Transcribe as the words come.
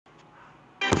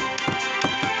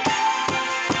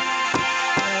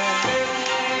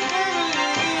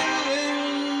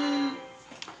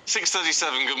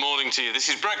6:37, good morning to you. This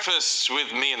is Breakfast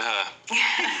with me and her.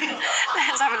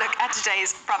 Let's have a look at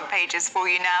today's front pages for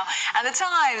you now. And the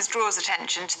Times draws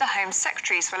attention to the Home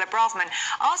Secretary, Suella Braverman,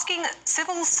 asking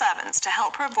civil servants to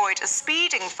help her avoid a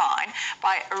speeding fine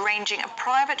by arranging a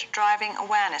private driving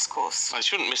awareness course. I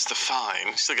shouldn't miss the fine.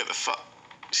 You still get the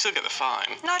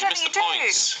fine. No, I don't think you do.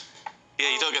 Points. Yeah,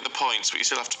 you don't get the points, but you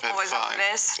still have to pay the fine. Is that what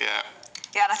it is? Yeah.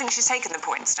 Yeah, and I think she's taken the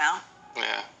points now.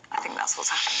 Yeah. I think that's what's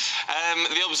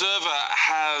happened. The Observer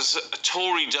has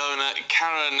Tory donor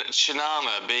Karen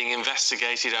Chinana being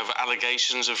investigated over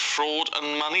allegations of fraud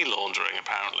and money laundering,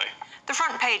 apparently. The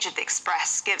front page of the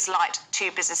Express gives light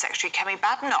to Business Secretary Kemi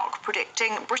Badenoch,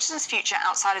 predicting Britain's future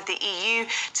outside of the EU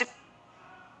to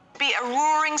be a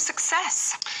roaring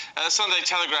success. Sunday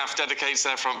Telegraph dedicates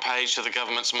their front page to the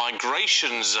government's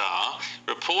migration czar,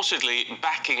 reportedly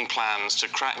backing plans to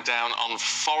crack down on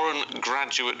foreign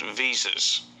graduate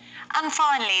visas. And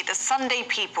finally, the Sunday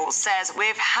People says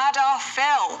we've had our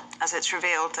fill, as it's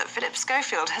revealed that Philip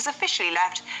Schofield has officially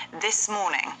left this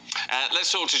morning.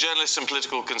 Let's talk to journalist and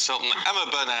political consultant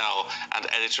Emma Burnell and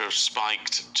editor of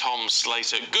Spiked, Tom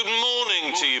Slater. Good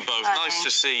morning to you both. Nice to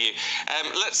see you.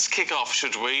 Let's kick off,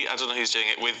 should we? I don't know who's doing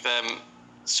it, with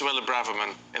Suella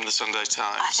Braverman in the Sunday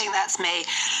Times. I think that's me.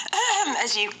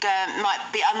 As you might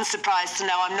be unsurprised to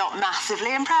know, I'm not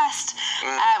massively impressed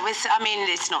with. I mean,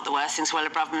 it's not the worst thing Suella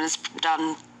Braverman has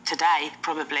done today,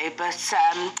 probably, but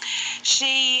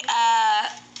she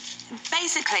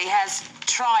basically has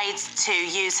tried to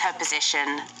use her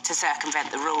position to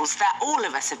circumvent the rules that all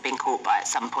of us have been caught by at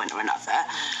some point or another.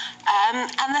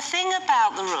 And the thing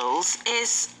about the rules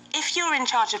is, if you're in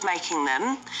charge of making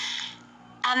them,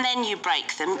 and then you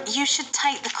break them, you should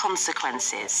take the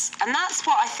consequences. And that's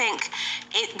what I think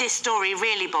this story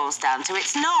really boils down to.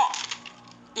 It's not,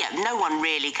 no one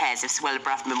really cares if Suella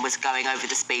Braverman was going over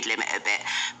the speed limit a bit.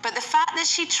 But the fact that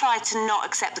she tried to not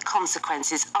accept the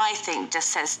consequences, I think, just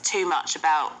says too much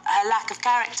about her lack of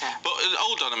character. But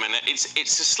hold on a minute,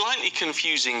 it's a slightly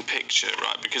confusing picture,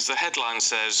 right? Because the headline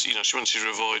says, she wanted to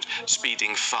avoid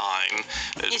speeding fine.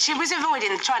 She was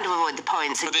trying to avoid the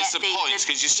points. But it's the points,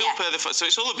 because you still pay the fine, so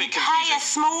it's all a bit confusing. You pay a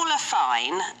smaller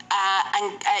fine,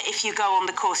 and if you go on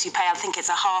the course, you pay, I think it's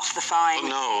half the fine. Oh,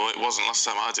 no, it wasn't last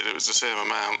time I did, it was the same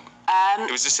amount.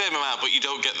 It was the same amount, but you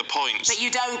don't get the points. But you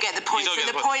don't get the points, and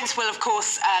the points will, of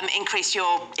course, increase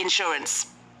your insurance.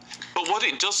 But what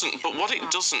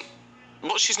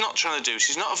she's not trying to do,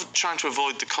 she's not trying to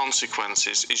avoid the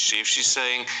consequences, is she? If she's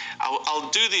saying, I'll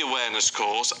do the awareness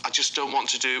course, I just don't want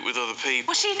to do it with other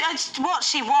people. Well, what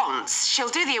she wants, she'll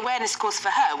do the awareness course for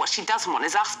her. What she doesn't want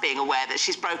is us being aware that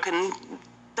she's broken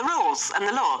the rules and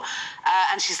the law,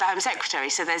 and she's the Home Secretary,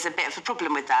 so there's a bit of a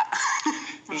problem with that.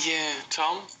 Yeah,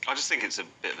 Tom? I just think it's a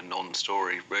bit of a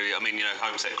non-story, really. I mean,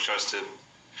 Home Secretary tries to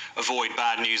avoid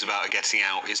bad news about her getting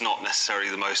out is not necessarily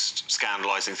the most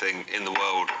scandalising thing in the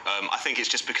world. I think it's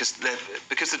just because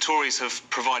the Tories have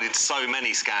provided so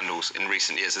many scandals in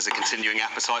recent years, there's a continuing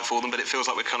appetite for them, but it feels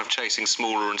like we're kind of chasing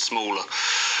smaller and smaller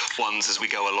ones as we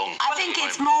go along. I think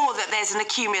it's more that there's an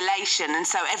accumulation, and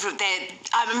so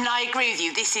I agree with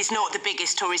you, this is not the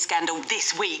biggest Tory scandal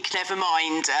this week, never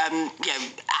mind,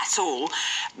 at all.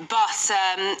 But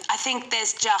I think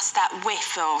there's just that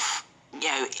whiff of,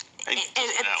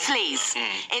 please.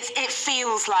 It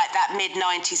feels like that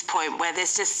mid-90s point where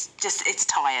there's just it's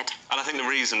tired. And I think the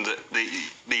reason that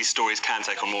these stories can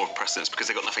take on more precedence because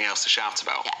they've got nothing else to shout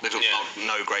about. Yeah. They've got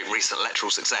no great recent electoral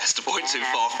success to point too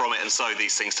far from it, and so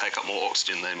these things take up more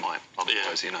oxygen than might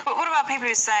otherwise, But what about people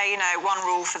who say, one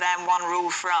rule for them, one rule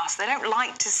for us? They don't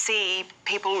like to see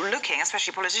people looking,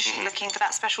 especially politicians, looking for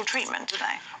that special treatment, do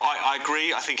they? I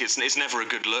agree. I think it's never a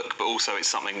good look, but also it's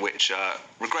something which,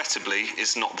 regrettably,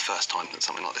 is not the first time that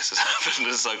something like this has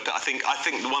happened. So I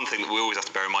think the one thing that we always have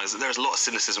to bear in mind is that there's a lot of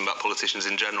cynicism about politicians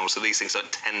in general, so these things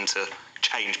don't tend to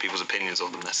change people's opinions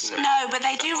of them necessarily. No, but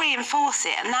they do reinforce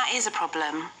it, and that is a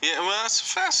problem. Yeah, well, that's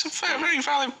a very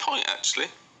valid point, actually.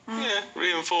 Yeah,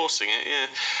 reinforcing it, yeah.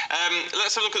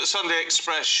 Let's have a look at the Sunday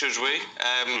Express, should we?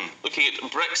 Looking at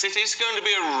Brexit, it's going to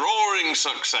be a roaring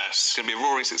success. It's going to be a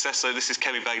roaring success, so this is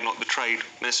Kemi Badenoch, the Trade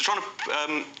Minister, trying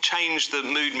to change the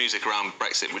mood music around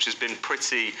Brexit, which has been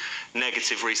pretty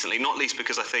negative recently, not least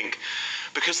because I think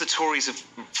because the Tories have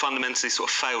fundamentally sort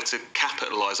of failed to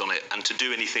capitalise on it and to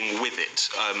do anything with it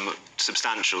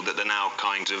substantial, that they're now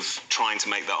kind of trying to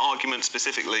make that argument.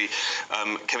 Specifically,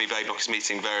 Kemi Badenoch is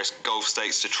meeting various Gulf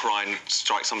states to try and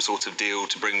strike some sort of deal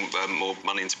to bring more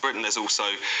money into Britain. There's also,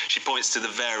 she points to the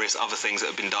various other things that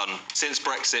have been done since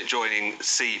Brexit, joining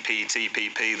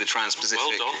CPTPP, the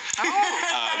Trans-Pacific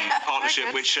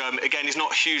partnership, which again is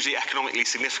not hugely economically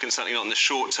significant, certainly not in the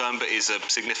short term, but is a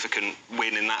significant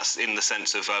win in the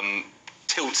sense of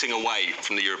tilting away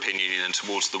from the European Union and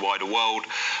towards the wider world,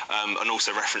 and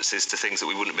also references to things that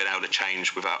we wouldn't have been able to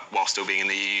change while still being in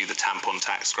the EU, the tampon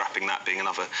tax, scrapping that being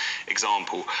another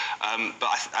example. But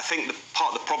I think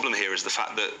part of the problem here is the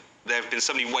fact that there have been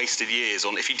so many wasted years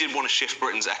on, if you did want to shift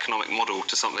Britain's economic model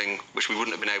to something which we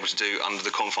wouldn't have been able to do under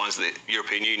the confines of the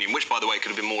European Union, which, by the way,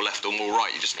 could have been more left or more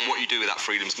right. What you do with that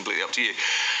freedom is completely up to you.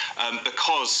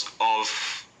 Because of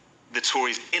the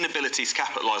Tories' inability to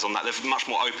capitalise on that, they're much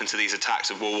more open to these attacks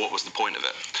of, well, what was the point of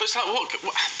it? But it's like,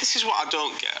 this is what I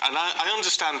don't get. And I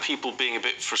understand people being a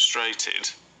bit frustrated,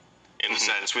 in a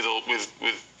sense, with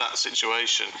that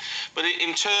situation. But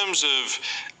in terms of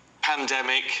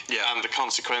pandemic and the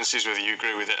consequences, whether you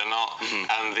agree with it or not,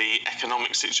 and the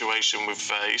economic situation we've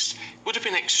faced, it would have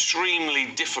been extremely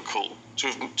difficult to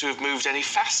have moved any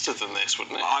faster than this,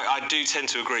 wouldn't it? I do tend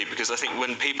to agree, because I think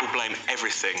when people blame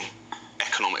everything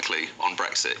economically on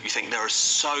Brexit, you think there are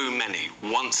so many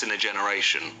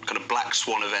once-in-a-generation kind of black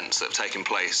swan events that have taken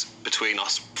place between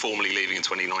us formally leaving in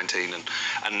 2019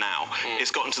 and now. It's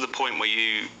gotten to the point where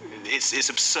it's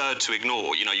absurd to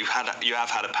ignore. You know, you have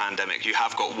had a pandemic, you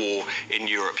have got war in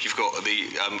Europe, you've got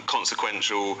the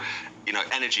consequential,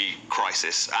 energy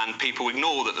crisis, and people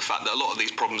ignore the fact that a lot of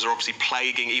these problems are obviously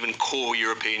plaguing even core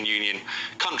European Union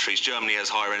countries. Germany has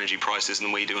higher energy prices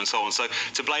than we do, and so on. So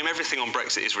to blame everything on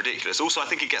Brexit is ridiculous. Also, I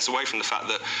think it gets away from the fact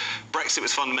that Brexit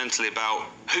was fundamentally about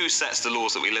who sets the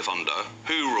laws that we live under,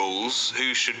 who rules,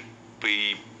 who should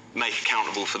be make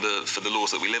accountable for the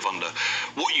laws that we live under.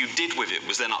 What you did with it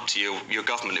was then up to your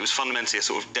government. It was fundamentally a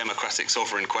sort of democratic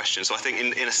sovereign question. So I think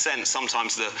in a sense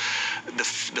sometimes the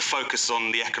focus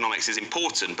on the economics is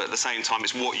important, but at the same time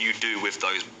it's what you do with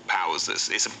those powers.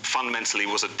 Fundamentally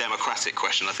was a democratic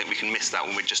question. I think we can miss that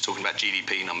when we're just talking about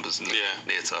GDP numbers in the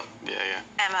near term.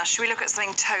 Emma, should we look at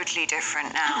something totally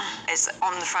different now? It's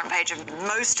on the front page of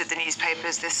most of the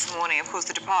newspapers this morning. Of course,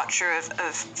 the departure of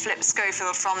Flip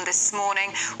Schofield from this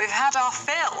morning. We've had our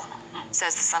fill,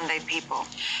 says the Sunday People.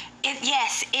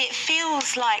 Yes, it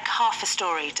feels like half a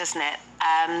story, doesn't it?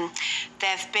 There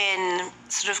have been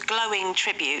sort of glowing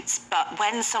tributes, but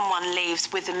when someone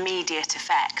leaves with immediate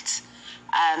effect,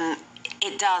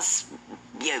 it does,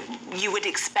 you would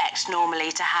expect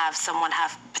normally to have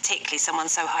particularly someone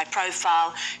so high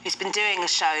profile, who's been doing a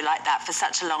show like that for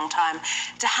such a long time,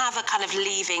 to have a kind of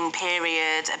leaving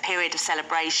period, a period of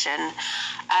celebration.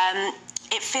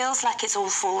 It feels like it's all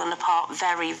fallen apart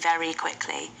very, very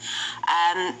quickly.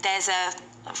 There's a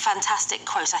fantastic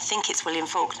quote, I think it's William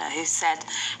Faulkner, who said,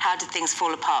 how did things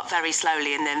fall apart very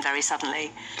slowly and then very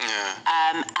suddenly?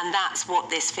 And that's what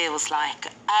this feels like.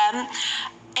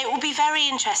 It will be very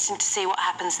interesting to see what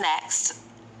happens next.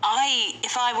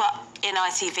 If I were in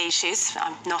ITV shoes,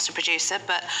 I'm not a producer,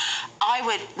 but I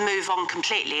would move on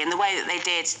completely in the way that they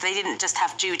did. They didn't just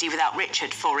have Judy without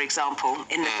Richard, for example,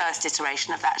 in the first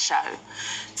iteration of that show.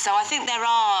 So I think there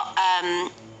are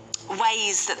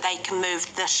ways that they can move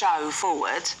the show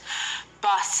forward,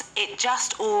 but it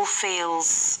just all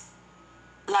feels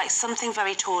like something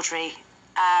very tawdry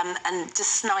and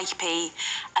just snipey,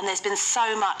 and there's been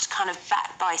so much kind of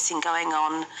backbiting going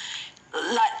on,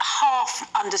 like half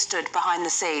understood behind the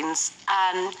scenes,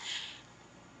 and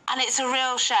it's a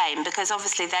real shame, because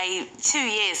obviously 2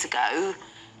 years ago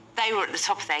they were at the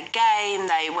top of their game.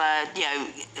 They were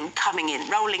coming in,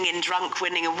 rolling in drunk,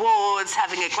 winning awards,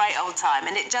 having a great old time,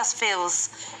 and it just feels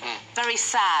very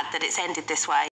sad that it's ended this way.